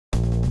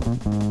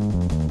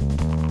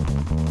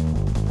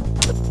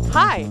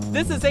Hi,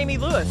 this is Amy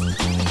Lewis.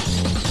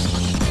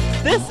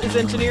 This is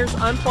Engineers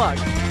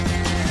Unplugged.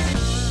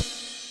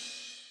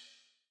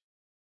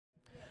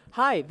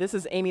 Hi, this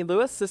is Amy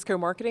Lewis, Cisco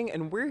Marketing,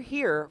 and we're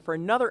here for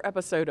another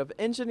episode of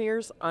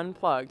Engineers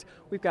Unplugged.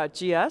 We've got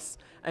GS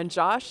and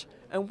Josh,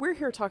 and we're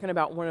here talking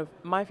about one of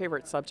my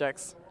favorite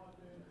subjects,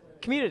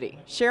 community.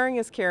 Sharing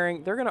is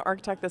caring. They're going to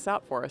architect this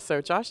out for us.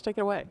 So Josh, take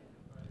it away.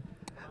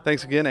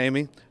 Thanks again,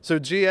 Amy. So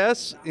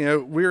GS,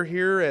 we're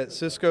here at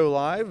Cisco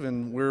Live,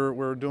 and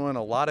we're doing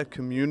a lot of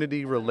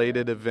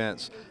community-related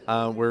events.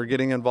 We're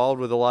getting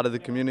involved with a lot of the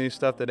community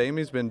stuff that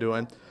Amy's been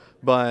doing,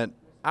 but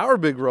our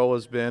big role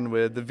has been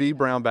with the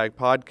vBrownBag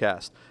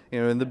podcast.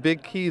 And the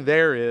big key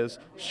there is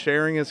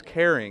sharing is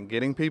caring,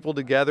 getting people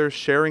together,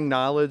 sharing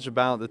knowledge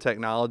about the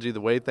technology,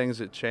 the way things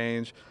have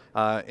changed,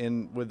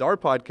 and with our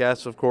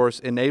podcast, of course,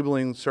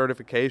 enabling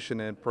certification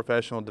and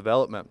professional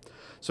development.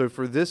 So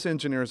for this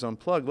Engineers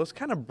Unplugged, let's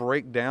kind of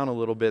break down a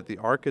little bit the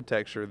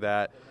architecture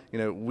that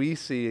we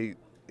see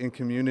in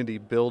community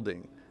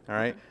building. All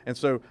right, and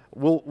so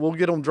we'll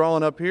get them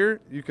drawing up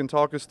here. You can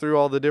talk us through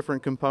all the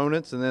different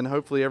components, and then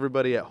hopefully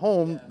everybody at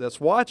home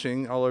that's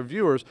watching, all our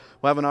viewers,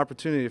 will have an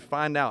opportunity to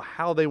find out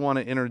how they want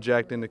to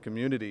interject in the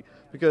community.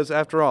 Because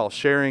after all,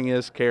 sharing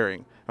is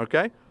caring.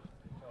 Okay?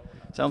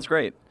 Sounds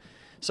great.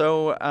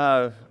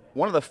 So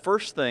one of the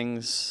first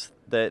things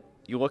that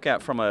you look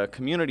at from a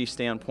community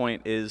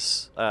standpoint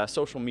is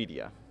social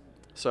media.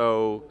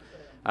 So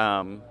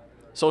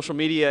social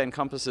media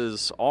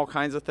encompasses all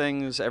kinds of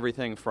things,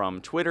 everything from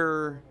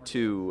Twitter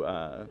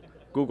to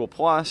Google+.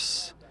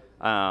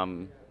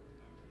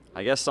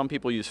 I guess some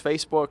people use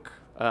Facebook.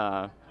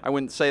 I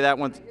wouldn't say that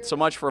one so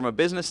much from a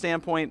business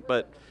standpoint,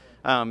 but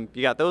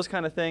you got those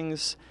kind of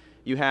things.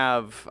 You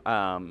have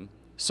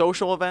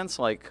social events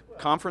like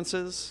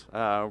conferences.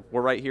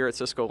 We're right here at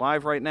Cisco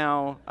Live right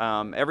now.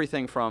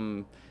 Everything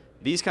from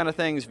these kind of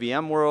things,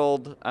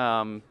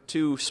 VMworld,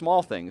 to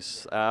small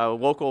things,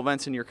 local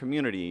events in your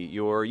community,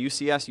 your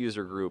UCS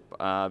user group,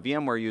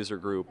 VMware user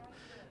group,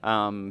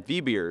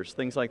 vBeers,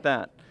 things like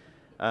that.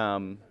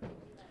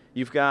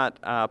 You've got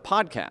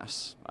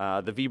podcasts.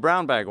 The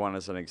vBrownBag one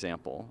is an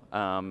example.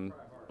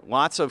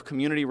 Lots of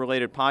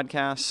community-related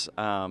podcasts.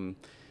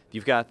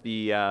 You've got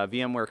the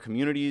VMware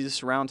Communities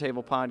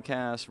Roundtable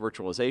podcast,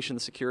 Virtualization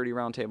Security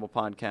Roundtable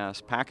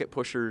podcast, Packet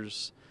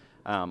Pushers,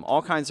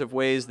 all kinds of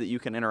ways that you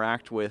can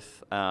interact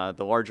with the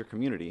larger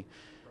community.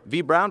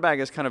 vBrownBag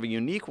is kind of a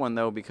unique one,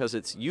 though, because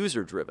it's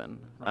user-driven.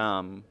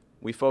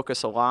 We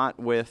focus a lot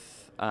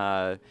with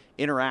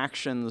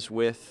interactions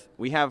with,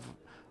 we have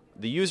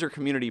the user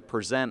community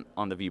present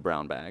on the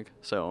vBrownBag,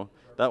 so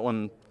that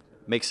one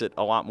makes it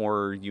a lot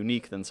more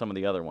unique than some of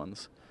the other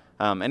ones.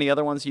 Any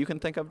other ones you can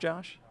think of,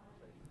 Josh?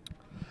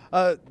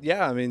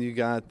 Yeah, I mean, you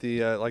got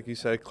the, like you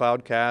said,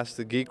 Cloudcast,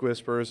 the Geek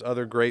Whisperers,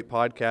 other great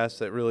podcasts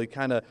that really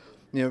kind of,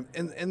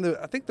 and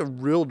I think the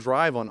real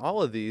drive on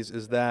all of these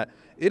is that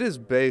it is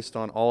based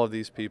on all of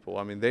these people.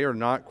 I mean, they are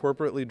not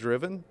corporately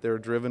driven. They're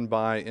driven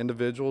by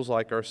individuals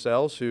like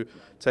ourselves who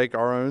take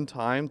our own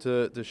time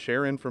to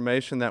share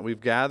information that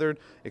we've gathered,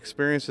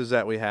 experiences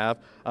that we have.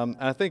 And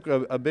I think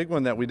a big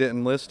one that we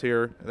didn't list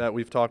here that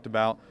we've talked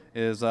about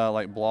is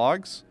like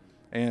blogs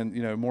and,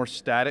 more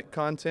static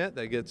content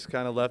that gets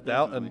kind of left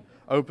out and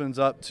opens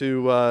up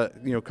to,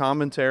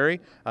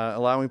 commentary,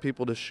 allowing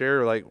people to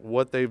share like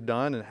what they've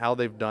done and how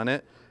they've done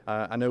it.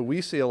 I know we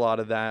see a lot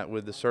of that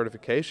with the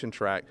certification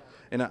track.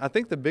 And I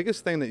think the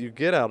biggest thing that you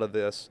get out of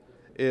this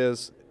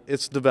is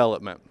its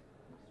development,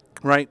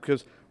 right?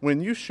 Because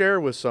when you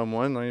share with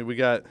someone, I mean, we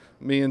got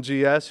me and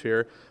GS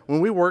here, when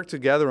we work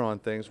together on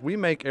things, we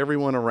make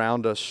everyone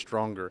around us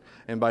stronger.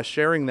 And by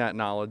sharing that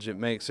knowledge, it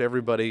makes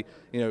everybody,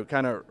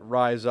 kind of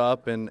rise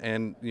up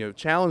and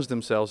challenge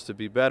themselves to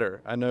be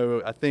better.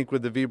 I think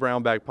with the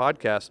vBrownBag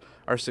podcast,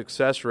 our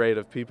success rate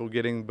of people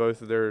getting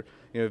both of their,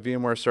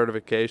 VMware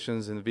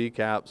certifications and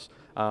VCAPs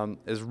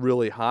is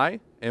really high.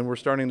 And we're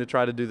starting to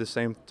try to do the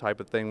same type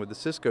of thing with the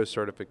Cisco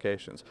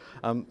certifications.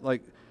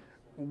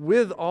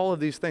 With all of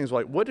these things,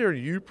 like what are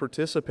you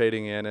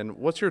participating in and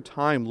what's your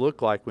time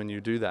look like when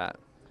you do that?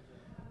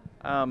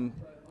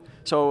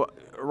 So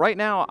right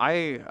now,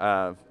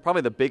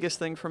 probably the biggest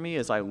thing for me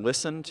is I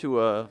listen to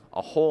a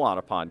whole lot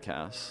of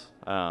podcasts.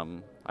 I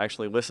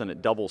actually listen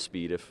at double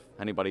speed if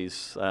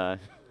anybody's,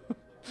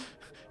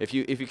 if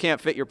you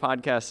can't fit your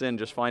podcasts in,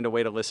 just find a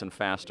way to listen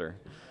faster.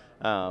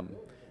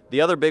 The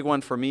other big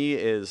one for me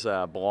is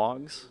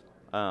blogs.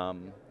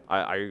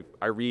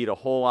 I read a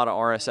whole lot of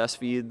RSS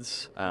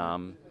feeds.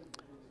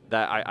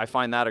 That I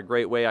find that a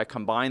great way. I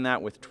combine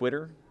that with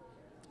Twitter.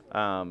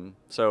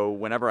 So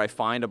whenever I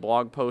find a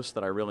blog post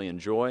that I really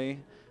enjoy,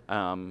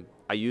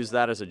 I use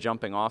that as a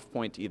jumping off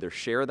point to either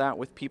share that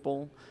with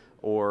people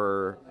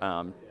or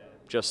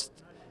just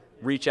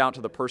reach out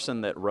to the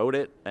person that wrote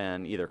it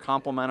and either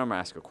compliment them or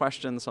ask a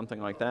question,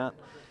 something like that.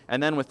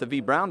 And then with the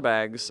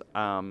vBrownBags,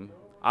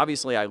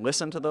 obviously I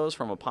listen to those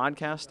from a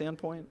podcast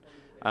standpoint.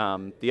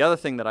 The other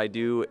thing that I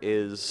do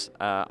is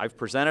I've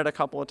presented a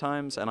couple of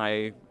times, and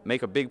I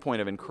make a big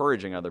point of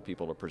encouraging other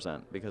people to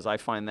present, because I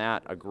find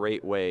that a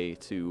great way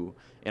to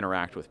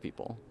interact with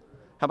people.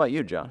 How about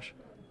you, Josh?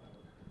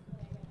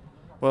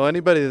 Well,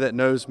 anybody that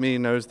knows me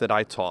knows that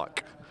I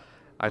talk.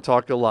 I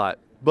talk a lot.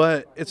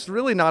 But it's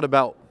really not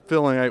about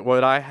feeling like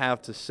what I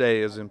have to say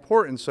is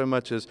important so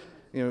much as,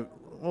 well,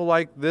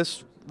 like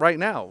this right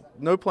now,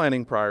 no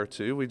planning prior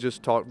to. We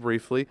just talked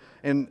briefly,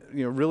 and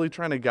really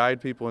trying to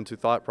guide people into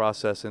thought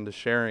process, into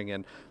sharing,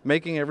 and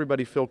making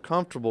everybody feel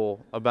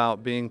comfortable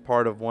about being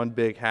part of one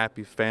big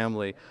happy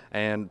family,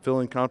 and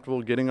feeling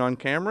comfortable getting on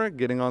camera,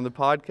 getting on the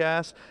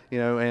podcast,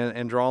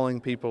 and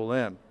drawing people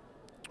in.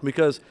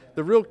 Because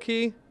the real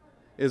key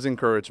is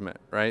encouragement,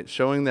 right?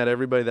 Showing that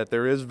everybody that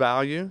there is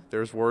value,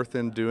 there's worth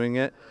in doing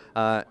it,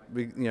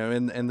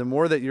 and the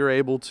more that you're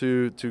able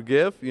to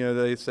give,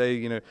 they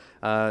say,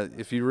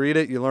 if you read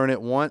it, you learn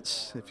it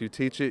once. If you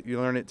teach it,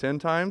 you learn it 10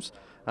 times.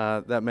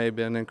 That may have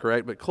been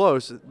incorrect, but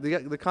close.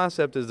 The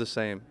concept is the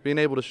same. Being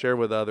able to share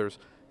with others,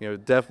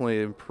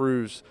 definitely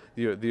improves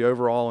the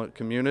overall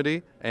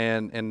community,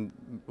 and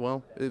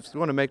well, it's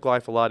going to make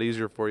life a lot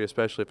easier for you,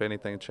 especially if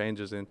anything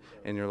changes in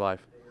your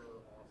life.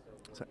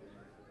 So,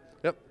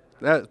 yep.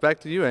 Back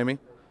to you, Amy.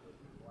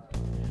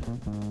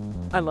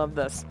 I love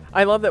this.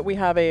 I love that we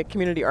have a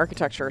community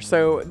architecture.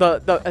 So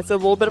it's a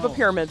little bit of a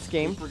pyramid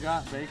scheme. We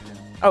forgot bacon.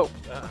 Oh.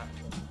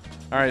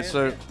 All right,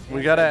 so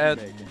we got to add.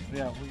 Bacon.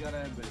 Yeah, we got to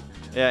add bacon.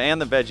 Yeah,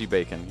 and the veggie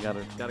bacon. You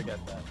gotta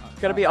get that.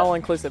 Got to be all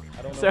inclusive.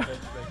 I don't know So, if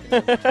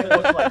it's bacon. It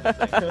looks like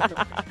the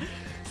same.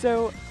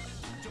 so,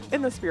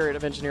 in the spirit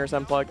of Engineers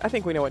Unplugged, I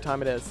think we know what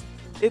time it is.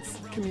 It's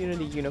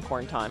community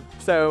unicorn time.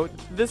 So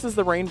this is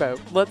the rainbow.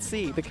 Let's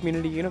see the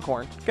community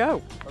unicorn.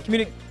 Go.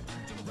 Community.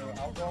 So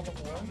I'll draw the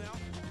horn.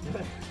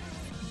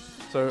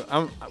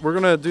 So we're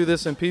going to do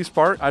this in piece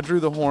part. I drew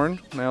the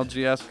horn. Now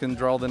GS can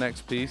draw the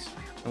next piece,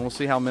 and we'll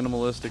see how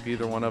minimalistic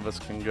either one of us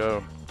can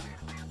go.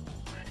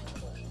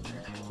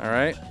 All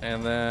right,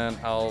 and then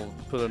I'll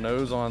put a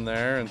nose on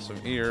there and some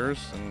ears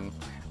and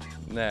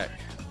neck.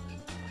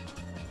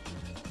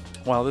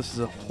 Wow, this is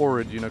a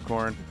horrid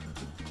unicorn.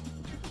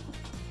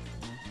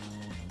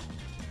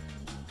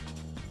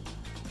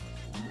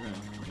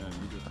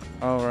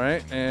 All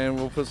right, and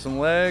we'll put some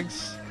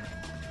legs.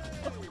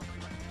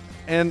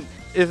 And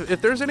if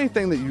there's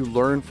anything that you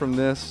learn from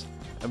this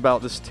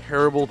about this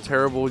terrible,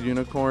 terrible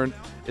unicorn,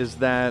 is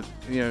that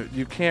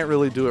you can't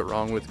really do it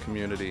wrong with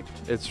community.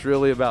 It's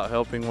really about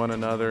helping one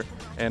another,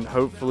 and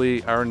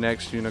hopefully our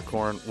next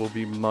unicorn will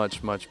be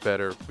much, much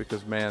better,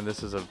 because man,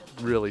 this is a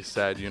really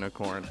sad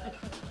unicorn.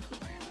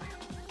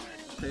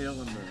 Tail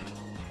and the.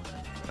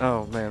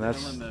 Oh man,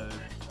 that's. Tail and the.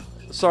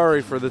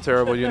 Sorry for the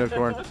terrible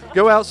unicorn.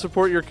 Go out,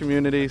 support your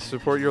community,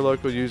 support your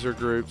local user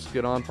groups,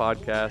 get on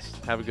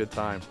podcasts, have a good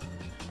time.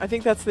 I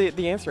think that's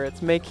the answer.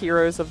 It's make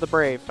heroes of the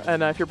brave.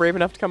 And if you're brave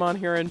enough to come on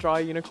here and draw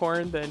a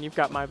unicorn, then you've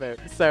got my vote.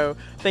 So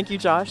thank you,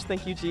 Josh.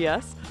 Thank you,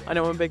 GS. I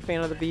know I'm a big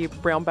fan of the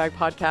vBrownBag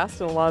podcast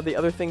and a lot of the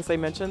other things they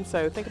mentioned.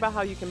 So think about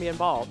how you can be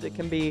involved. It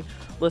can be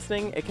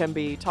listening, it can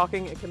be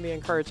talking, it can be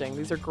encouraging.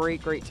 These are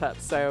great, great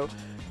tips. So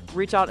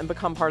reach out and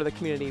become part of the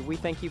community. We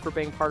thank you for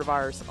being part of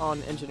ours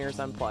on Engineers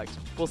Unplugged.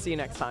 We'll see you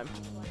next time.